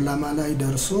ፓርላማ ላይ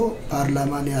ደርሶ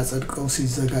ፓርላማ ሊያጸድቀው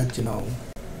ሲዘጋጅ ነው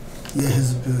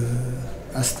የህዝብ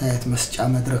አስተያየት መስጫ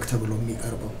መድረክ ተብሎ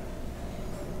የሚቀርበው።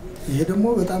 ይሄ ደግሞ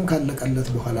በጣም ካለቀለት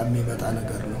በኋላ የሚመጣ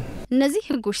ነገር ነው። እነዚህ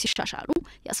ህጎች ሲሻሻሉ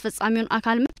የአስፈጻሚውን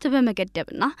አካል መብት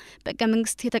በመገደብና በሕገ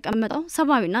መንግስት የተቀመጠው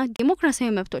ሰብአዊና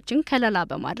ዲሞክራሲያዊ መብቶችን ከለላ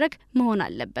በማድረግ መሆን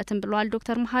አለበትም ብለዋል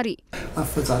ዶክተር መሐሪ።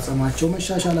 አፈጻጸማቸው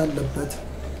መሻሻል አለበት።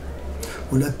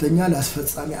 ሁለተኛ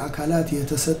ለአስፈጻሚ አካላት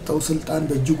የተሰጠው ስልጣን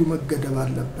በእጅጉ መገደብ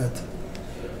አለበት።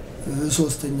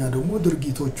 ሶስተኛ ደግሞ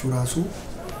ድርጊቶቹ ራሱ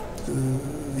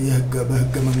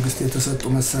በሕገ መንግስት የተሰጡ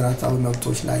መሰረታዊ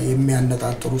መብቶች ላይ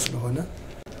የሚያነጣጥሩ ስለሆነ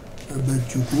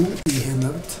በእጅጉ ይሄ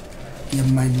መብት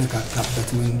የማይነካካበት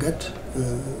መንገድ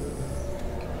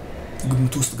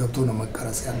ግምት ውስጥ ገብቶ ነው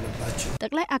መቀረጽ ያለባቸው።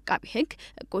 ጠቅላይ አቃቢ ሕግ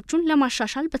ሕጎቹን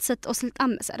ለማሻሻል በተሰጠው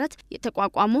ስልጣን መሰረት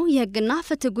የተቋቋመው የሕግና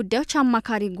ፍትህ ጉዳዮች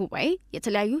አማካሪ ጉባኤ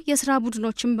የተለያዩ የስራ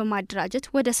ቡድኖችን በማደራጀት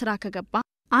ወደ ስራ ከገባ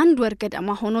 1 ወር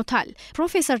ገደማ ሆኖታል።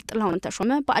 ፕሮፌሰር ጥላሁን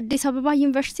ተሾመ በአዲስ አበባ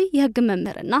ዩኒቨርሲቲ የሕግ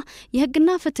መምህርና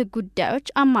የሕግና ፍትህ ጉዳዮች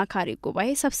አማካሪ ጉባኤ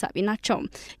ሰብሳቢ ናቸው።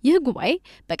 ይህ ጉባኤ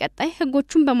በቀጣይ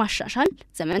ሕጎቹን በማሻሻል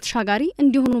ዘመን ተሻጋሪ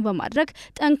እንዲሆኑ በማድረግ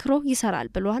ጠንክሮ ይሰራል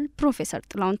ብለዋል ፕሮፌሰር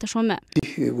ጥላሁን ተሾመ። ይህ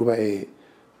ጉባኤ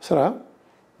ስራ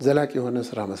ዘላቂ የሆነ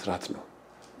ስራ መስራት ነው።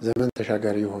 ዘመን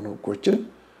ተሻጋሪ የሆኑ ሕጎችን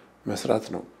መስራት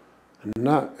ነው እና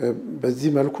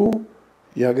በዚህ መልኩ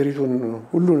የሀገሪቱን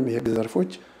ሁሉንም የሕግ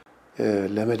ዘርፎች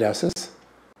ለመዳሰስ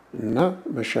እና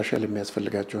መሻሻል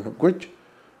የሚያስፈልጋቸውን ሕጎች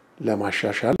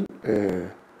ለማሻሻል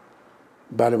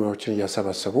ባለሙያዎችን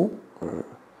እያሰባሰቡ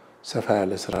ሰፋ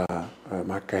ያለ ስራ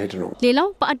ማካሄድ ነው። ሌላው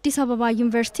በአዲስ አበባ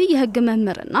ዩኒቨርሲቲ የሕግ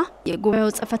መምህርና የጉባኤው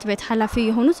ጽሕፈት ቤት ኃላፊ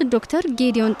የሆኑት ዶክተር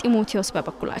ጌዲዮን ጢሞቴዎስ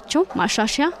በበኩላቸው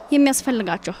ማሻሻያ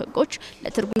የሚያስፈልጋቸው ሕጎች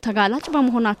ለትርጉም ተጋላጭ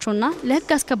በመሆናቸውና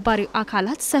ለሕግ አስከባሪ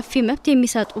አካላት ሰፊ መብት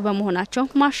የሚሰጡ በመሆናቸው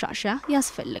ማሻሻያ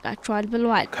ያስፈልጋቸዋል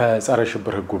ብለዋል። ከጸረ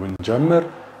ሽብር ሕጉ ብንጀምር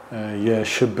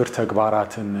የሽብር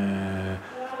ተግባራትን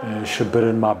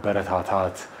ሽብርን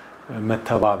ማበረታታት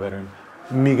መተባበርን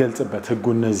የሚገልጽበት ሕጉ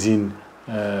እነዚህን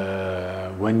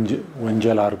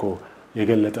ወንጀል አድርጎ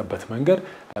የገለጠበት መንገድ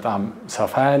በጣም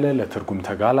ሰፋ ያለ ለትርጉም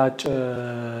ተጋላጭ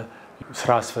ስራ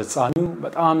አስፈጻሚው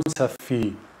በጣም ሰፊ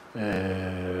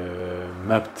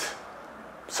መብት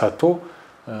ሰጥቶ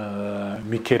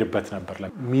የሚካሄድበት ነበር።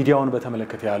 ሚዲያውን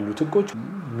በተመለከተ ያሉት ሕጎች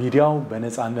ሚዲያው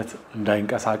በነፃነት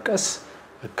እንዳይንቀሳቀስ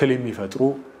እክል የሚፈጥሩ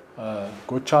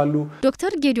ሕጎች አሉ።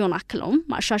 ዶክተር ጌዲዮን አክለውም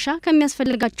ማሻሻያ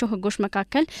ከሚያስፈልጋቸው ሕጎች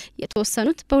መካከል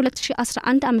የተወሰኑት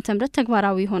በ2011 ዓ.ም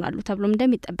ተግባራዊ ይሆናሉ ተብሎ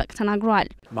እንደሚጠበቅ ተናግረዋል።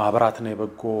 ማህበራትና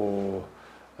የበጎ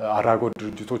አድራጎት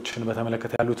ድርጅቶችን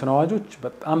በተመለከተ ያሉትን አዋጆች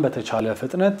በጣም በተቻለ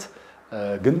ፍጥነት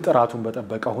ግን ጥራቱን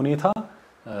በጠበቀ ሁኔታ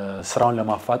ስራውን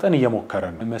ለማፋጠን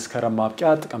እየሞከረን ነው። መስከረም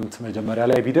ማብቂያ ጥቅምት መጀመሪያ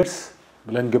ላይ ቢደርስ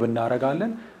ብለን ግብ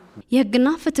እናደርጋለን። የሕግና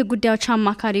ፍትህ ጉዳዮች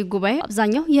አማካሪ ጉባኤ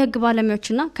አብዛኛው የሕግ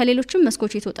ባለሙያዎችና ከሌሎችም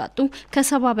መስኮች የተውጣጡ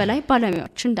ከ70 በላይ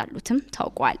ባለሙያዎች እንዳሉትም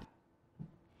ታውቋል።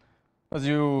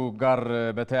 እዚሁ ጋር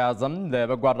በተያያዘም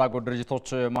ለበጎ አድራጎት ድርጅቶች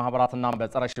ማህበራትና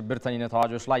በጸረ ሽብርተኝነት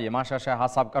አዋጆች ላይ የማሻሻያ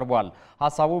ሀሳብ ቀርቧል።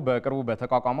 ሀሳቡ በቅርቡ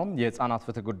በተቋቋመው የህፃናት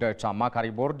ፍትህ ጉዳዮች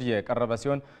አማካሪ ቦርድ የቀረበ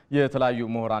ሲሆን የተለያዩ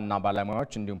ምሁራንና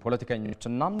ባለሙያዎች እንዲሁም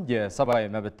ፖለቲከኞችና የሰብአዊ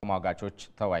መብት ተሟጋቾች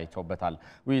ተወያይተውበታል።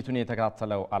 ውይይቱን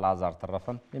የተከታተለው አልአዛር ተረፈ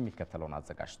የሚከተለውን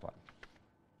አዘጋጅቷል።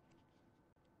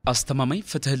 አስተማማኝ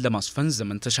ፍትህን ለማስፈን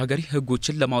ዘመን ተሻጋሪ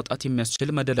ህጎችን ለማውጣት የሚያስችል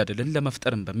መደላደልን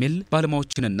ለመፍጠርም በሚል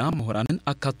ባለሙያዎችንና ምሁራንን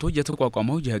አካቶ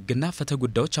የተቋቋመው የህግና ፍትህ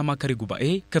ጉዳዮች አማካሪ ጉባኤ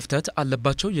ክፍተት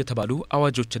አለባቸው የተባሉ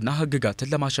አዋጆችና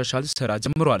ህግጋትን ለማሻሻል ስራ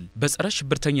ጀምሯል። በጸረ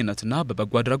ሽብርተኝነትና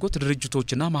በበጎ አድራጎት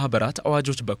ድርጅቶችና ማህበራት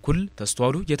አዋጆች በኩል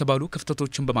ተስተዋሉ የተባሉ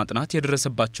ክፍተቶችን በማጥናት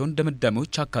የደረሰባቸውን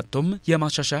ድምዳሜዎች አካቶም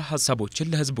የማሻሻያ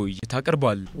ሀሳቦችን ለህዝብ ውይይት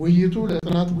አቅርቧል። ውይይቱ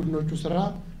ለጥናት ቡድኖቹ ስራ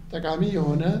ጠቃሚ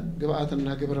የሆነ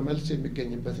ግብአትና ግብረ መልስ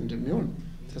የሚገኝበት እንደሚሆን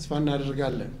ተስፋ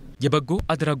እናደርጋለን። የበጎ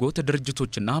አድራጎት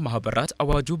ድርጅቶችና ማህበራት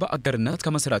አዋጁ በአጋርነት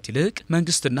ከመስራት ይልቅ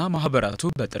መንግስትና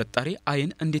ማህበራቱ በጥርጣሬ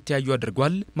አይን እንዲተያዩ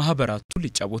አድርጓል። ማህበራቱ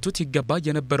ሊጫወቱት ይገባ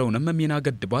የነበረውንም ሚና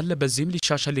ገድቧል። በዚህም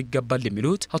ሊሻሻል ይገባል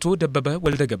የሚሉት አቶ ደበበ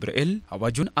ወልደ ገብርኤል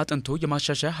አዋጁን አጥንቶ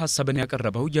የማሻሻያ ሀሳብን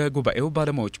ያቀረበው የጉባኤው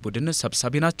ባለሙያዎች ቡድን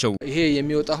ሰብሳቢ ናቸው። ይሄ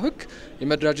የሚወጣው ህግ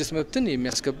የመደራጀት መብትን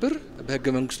የሚያስከብር በህገ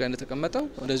መንግስቱ ላይ እንደተቀመጠው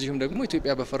እንደዚሁም ደግሞ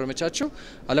ኢትዮጵያ በፈረመቻቸው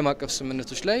ዓለም አቀፍ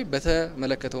ስምምነቶች ላይ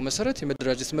በተመለከተው መሰረት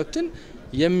የመደራጀት መብትን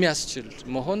የሚያስችል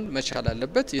መሆን መቻል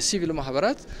አለበት። የሲቪል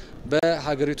ማህበራት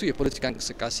በሀገሪቱ የፖለቲካ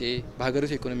እንቅስቃሴ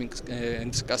በሀገሪቱ የኢኮኖሚ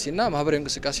እንቅስቃሴና ማህበራዊ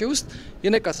እንቅስቃሴ ውስጥ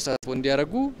የነቃ ተሳትፎ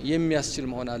እንዲያደርጉ የሚያስችል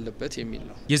መሆን አለበት የሚል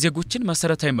ነው። የዜጎችን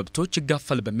መሰረታዊ መብቶች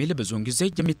ይጋፋል በሚል ብዙውን ጊዜ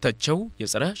የሚተቸው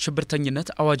የጸረ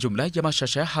ሽብርተኝነት አዋጁም ላይ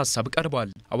የማሻሻያ ሀሳብ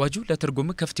ቀርቧል። አዋጁ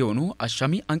ለትርጉም ክፍት የሆኑ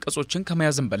አሻሚ አንቀጾችን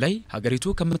ከመያዝም በላይ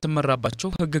ሀገሪቱ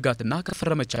ከምትመራባቸው ህግጋትና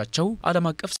ከፈረመቻቸው ዓለም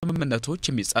አቀፍ ስምምነቶች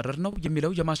የሚጻረር ነው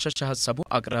የሚለው የማሻሻያ ሀሳቡ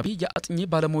አቅራቢ የአጥኚ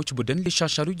ባለሙያዎች ቡድን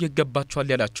ሊሻሻሉ ይገባቸዋል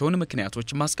ያላቸውን ምክንያቶች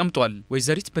ማስቀምጧል።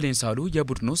 ወይዘሪት ብሌንሳሉ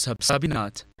የቡድኑ ሰብሳቢ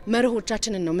ናት።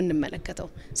 መርሆቻችንን ነው የምንመለከተው።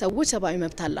 ሰዎች ሰብአዊ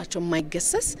መብት አላቸው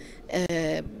የማይገሰስ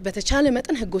በተቻለ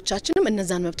መጠን ህጎቻችንም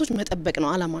እነዛን መብቶች መጠበቅ ነው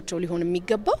አላማቸው ሊሆን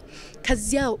የሚገባው።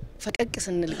 ከዚያ ፈቀቅ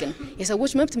ስንል ግን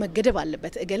የሰዎች መብት መገደብ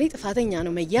አለበት፣ እገሌ ጥፋተኛ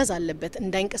ነው መያዝ አለበት፣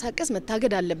 እንዳይንቀሳቀስ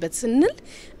መታገድ አለበት ስንል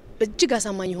እጅግ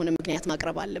አሳማኝ የሆነ ምክንያት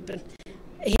ማቅረብ አለብን።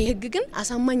 ይሄ ህግ ግን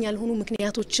አሳማኝ ያልሆኑ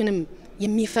ምክንያቶችንም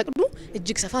የሚፈቅዱ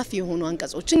እጅግ ሰፋፊ የሆኑ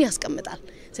አንቀጾችን ያስቀምጣል።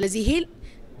 ስለዚህ ይሄ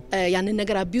ያንን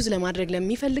ነገር አቢዩዝ ለማድረግ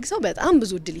ለሚፈልግ ሰው በጣም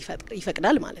ብዙ እድል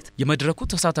ይፈቅዳል ማለት ነው። የመድረኩ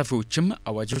ተሳታፊዎችም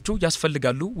አዋጆቹ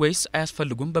ያስፈልጋሉ ወይስ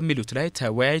አያስፈልጉም በሚሉት ላይ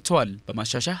ተወያይተዋል።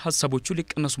 በማሻሻያ ሀሳቦቹ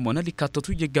ሊቀነሱም ሆነ ሊካተቱ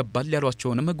ይገባል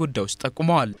ያሏቸውንም ጉዳዮች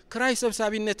ጠቁመዋል። ክራይ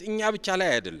ሰብሳቢነት እኛ ብቻ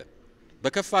ላይ አይደለም።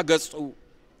 በከፋ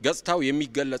ገጽታው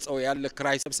የሚገለጸው ያለ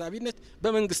ክራይ ሰብሳቢነት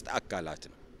በመንግስት አካላት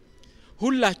ነው።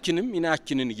 ሁላችንም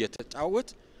ሚናችንን እየተጫወት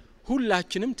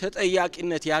ሁላችንም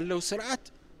ተጠያቂነት ያለው ስርዓት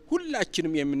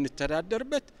ሁላችንም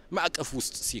የምንተዳደርበት ማዕቀፍ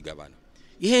ውስጥ ሲገባ ነው።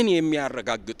 ይሄን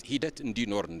የሚያረጋግጥ ሂደት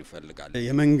እንዲኖር እንፈልጋለን።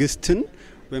 የመንግስትን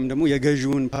ወይም ደግሞ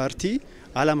የገዢውን ፓርቲ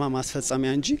ዓላማ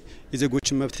ማስፈጸሚያ እንጂ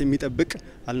የዜጎችን መብት የሚጠብቅ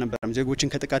አልነበረም።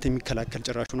 ዜጎችን ከጥቃት የሚከላከል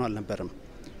ጭራሽ ሆኖ አልነበረም።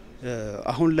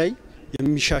 አሁን ላይ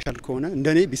የሚሻሻል ከሆነ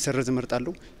እንደኔ ቢሰረዝ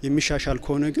እመርጣለሁ። የሚሻሻል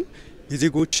ከሆነ ግን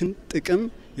የዜጎችን ጥቅም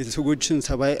የዜጎችን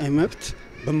ሰብአዊ መብት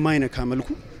በማይነካ መልኩ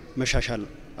መሻሻል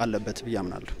አለበት ብዬ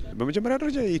አምናለሁ። በመጀመሪያ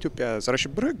ደረጃ የኢትዮጵያ ጸረ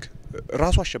ሽብር ህግ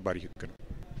ራሱ አሸባሪ ህግ ነው።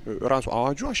 ራሱ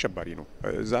አዋጁ አሸባሪ ነው።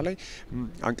 እዛ ላይ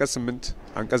አንቀጽ 8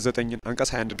 አንቀጽ 9 አንቀጽ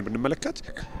 21 ብንመለከት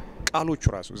ቃሎቹ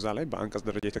ራሱ እዛ ላይ በአንቀጽ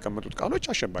ደረጃ የተቀመጡት ቃሎች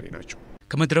አሸባሪ ናቸው።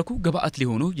 ከመድረኩ ግብአት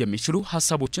ሊሆኑ የሚችሉ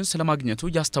ሀሳቦችን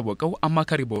ስለማግኘቱ ያስታወቀው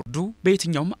አማካሪ ቦርዱ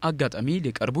በየትኛውም አጋጣሚ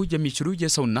ሊቀርቡ የሚችሉ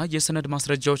የሰውና የሰነድ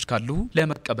ማስረጃዎች ካሉ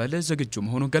ለመቀበል ዝግጁ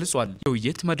መሆኑን ገልጿል።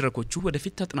 የውይይት መድረኮቹ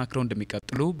ወደፊት ተጠናክረው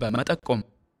እንደሚቀጥሉ በመጠቆም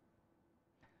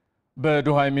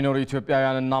በዶሃ የሚኖሩ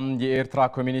ኢትዮጵያውያንና የኤርትራ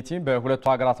ኮሚኒቲ በሁለቱ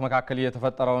ሀገራት መካከል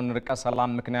የተፈጠረውን ርቀ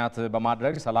ሰላም ምክንያት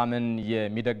በማድረግ ሰላምን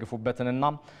የሚደግፉበትንና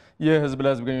የህዝብ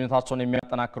ለህዝብ ግንኙነታቸውን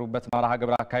የሚያጠናክሩበት መርሃ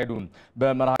ግብር አካሄዱ።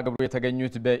 በመርሃ ግብሩ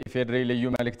የተገኙት በኢፌዴሪ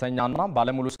ልዩ መልእክተኛና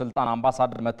ባለሙሉ ስልጣን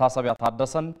አምባሳደር መታሰቢያ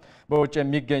ታደሰ በውጭ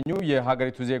የሚገኙ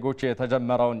የሀገሪቱ ዜጎች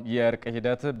የተጀመረውን የእርቅ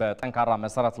ሂደት በጠንካራ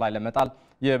መሰረት ላይ ለመጣል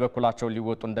የበኩላቸውን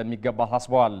ሊወጡ እንደሚገባ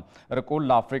አሳስበዋል። እርቁ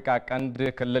ለአፍሪካ ቀንድ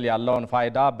ክልል ያለውን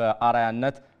ፋይዳ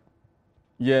በአርአያነት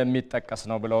የሚጠቀስ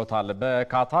ነው ብለውታል።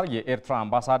 በካታር የኤርትራ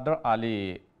አምባሳደር አሊ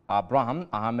አብርሃም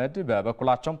አህመድ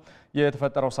በበኩላቸው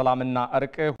የተፈጠረው ሰላምና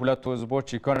እርቅ ሁለቱ ህዝቦች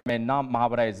ኢኮኖሚያዊና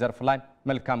ማህበራዊ ዘርፍ ላይ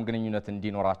መልካም ግንኙነት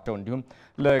እንዲኖራቸው እንዲሁም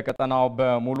ለቀጠናው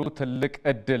በሙሉ ትልቅ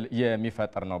እድል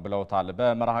የሚፈጥር ነው ብለውታል።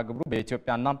 በመርሃ ግብሩ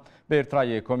በኢትዮጵያና በኤርትራ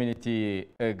የኮሚኒቲ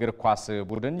እግር ኳስ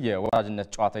ቡድን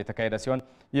የወዳጅነት ጨዋታ የተካሄደ ሲሆን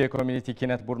የኮሚኒቲ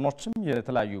ኪነት ቡድኖችም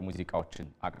የተለያዩ ሙዚቃዎችን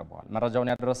አቅርበዋል።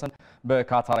 መረጃውን ያደረሰን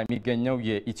በካታር የሚገኘው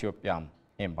የኢትዮጵያ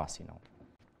ኤምባሲ ነው።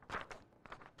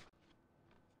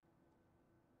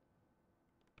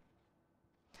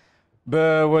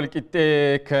 በወልቂጤ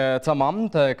ከተማም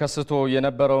ተከስቶ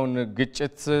የነበረውን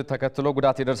ግጭት ተከትሎ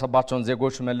ጉዳት የደረሰባቸውን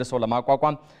ዜጎች መልሶ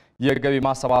ለማቋቋም የገቢ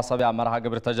ማሰባሰቢያ መርሃ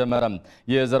ግብር ተጀመረ።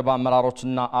 የዘርባ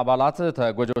አመራሮችና አባላት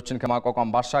ተጎጂዎችን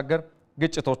ከማቋቋም ባሻገር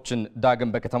ግጭቶችን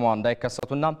ዳግም በከተማዋ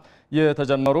እንዳይከሰቱና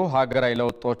የተጀመሩ ሀገራዊ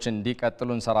ለውጦች እንዲቀጥሉ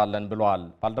እንሰራለን ብለዋል።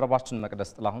 ባልደረባችን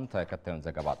መቅደስ ጥላሁን ተከታዩን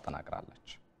ዘገባ አጠናቅራለች።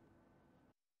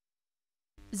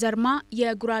 ዘርማ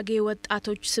የጉራጌ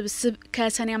ወጣቶች ስብስብ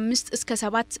ከሰኔ 5 እስከ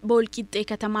 7 በወልቂጤ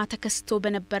ከተማ ተከስቶ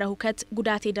በነበረው ሁከት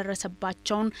ጉዳት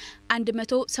የደረሰባቸውን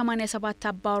 187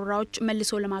 አባወራዎች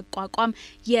መልሶ ለማቋቋም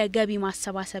የገቢ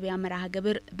ማሰባሰቢያ መርሃ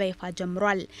ግብር በይፋ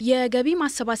ጀምሯል። የገቢ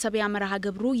ማሰባሰቢያ መርሃ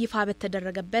ግብሩ ይፋ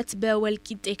በተደረገበት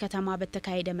በወልቂጤ ከተማ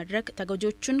በተካሄደ መድረክ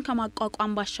ተጎጂዎችን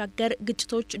ከማቋቋም ባሻገር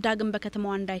ግጭቶች ዳግም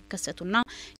በከተማዋ እንዳይከሰቱና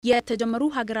የተጀመሩ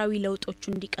ሀገራዊ ለውጦች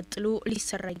እንዲቀጥሉ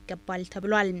ሊሰራ ይገባል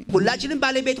ተብሏል። ሁላችንም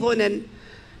ቤት ሆነን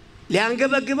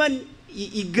ሊያንገበግበን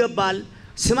ይገባል።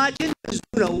 ስማችን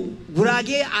ህዝብ ነው። ጉራጌ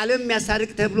ዓለም የሚያሳርቅ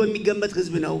ተብሎ የሚገመት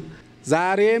ህዝብ ነው።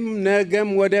 ዛሬም ነገም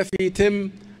ወደፊትም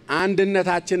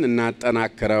አንድነታችን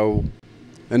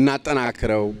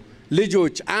እናጠናክረው።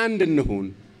 ልጆች አንድ እንሁን፣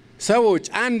 ሰዎች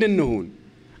አንድ እንሁን።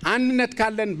 አንድነት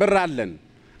ካለን ብር አለን፣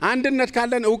 አንድነት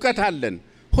ካለን ዕውቀት አለን።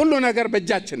 ሁሉ ነገር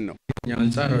በእጃችን ነው።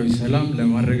 አንጻራዊ ሰላም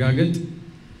ለማረጋገጥ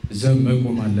ዘብ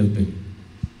መቆም አለብን።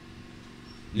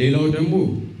 ሌላው ደግሞ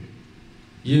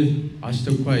ይህ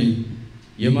አስቸኳይ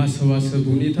የማሰባሰብ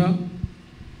ሁኔታ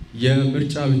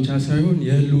የምርጫ ብቻ ሳይሆን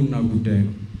የህልውና ጉዳይ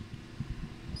ነው።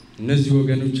 እነዚህ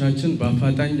ወገኖቻችን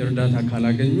በአፋጣኝ እርዳታ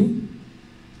ካላገኙ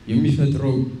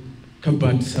የሚፈጥረው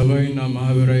ከባድ ሰብአዊና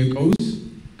ማህበራዊ ቀውስ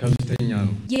ከፍተኛ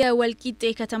ነው። የወልቂጤ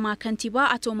ከተማ ከንቲባ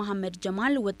አቶ መሐመድ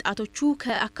ጀማል ወጣቶቹ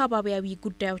ከአካባቢያዊ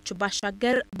ጉዳዮች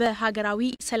ባሻገር በሀገራዊ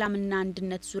ሰላምና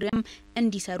አንድነት ዙሪያም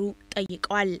እንዲሰሩ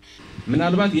ጠይቀዋል።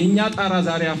 ምናልባት የኛ ጣራ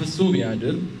ዛሬ አፍሶ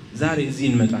ቢያድር ዛሬ እዚህ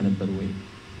እንመጣ ነበር ወይ?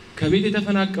 ከቤት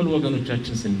የተፈናቀሉ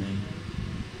ወገኖቻችን ስናይ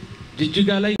ጅጅጋ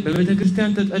ላይ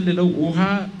በቤተክርስቲያን ተጠልለው ውሃ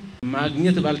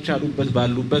ማግኘት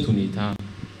ባሉበት ሁኔታ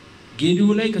ጌዲዮ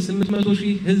ላይ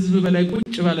ከ800,000 ህዝብ በላይ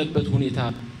ቁጭ ባለበት ሁኔታ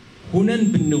ሁነን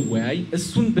ብንወያይ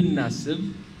እሱን ብናስብ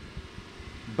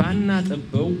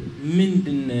ባናጠበው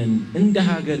ምንድነን እንደ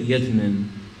ሀገር የትነን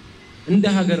እንደ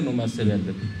ሀገር ነው ማሰብ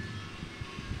ያለብን።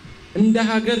 እንደ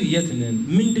ሀገር የትነን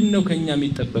ምንድነው ከኛ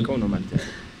የሚጠበቀው ነው ማለት ነው።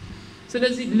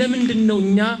 ስለዚህ ለምንድነው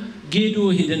እኛ ጌዶ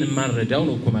ሄደን ማንረዳው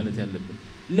ነው እኮ ማለት ያለብን?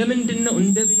 ለምንድነው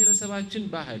እንደ ብሔረሰባችን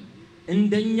ባህል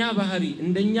እንደኛ ባህሪ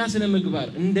እንደኛ ስነ ምግባር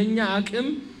እንደኛ አቅም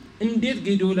እንዴት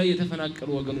ጌዶ ላይ የተፈናቀሉ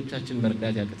ወገኖቻችን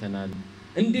መርዳት ያቅተናል?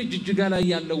 እንዴት ጅጅጋ ላይ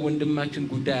ያለው ወንድማችን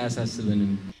ጉዳይ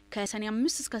አያሳስበንም? ከሰኔ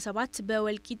 5 እስከ 7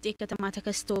 በወልቂጤ ከተማ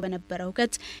ተከስቶ በነበረው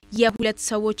ሁከት የሁለት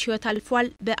ሰዎች ህይወት አልፏል።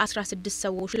 በ16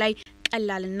 ሰዎች ላይ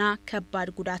ቀላልና ከባድ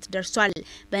ጉዳት ደርሷል።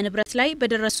 በንብረት ላይ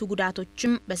በደረሱ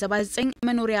ጉዳቶችም በ79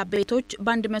 መኖሪያ ቤቶች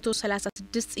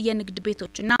በ136 የንግድ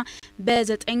ቤቶችና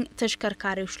በ9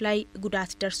 ተሽከርካሪዎች ላይ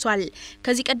ጉዳት ደርሷል።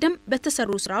 ከዚህ ቀደም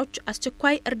በተሰሩ ስራዎች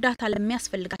አስቸኳይ እርዳታ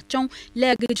ለሚያስፈልጋቸው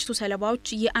ለግጭቱ ሰለባዎች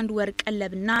የአንድ ወር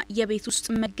ቀለብና የቤት ውስጥ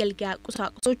መገልገያ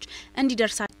ቁሳቁሶች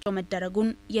እንዲደርሳቸው መደረጉን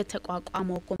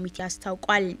የተቋቋመው ኮሚቴ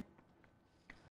አስታውቋል።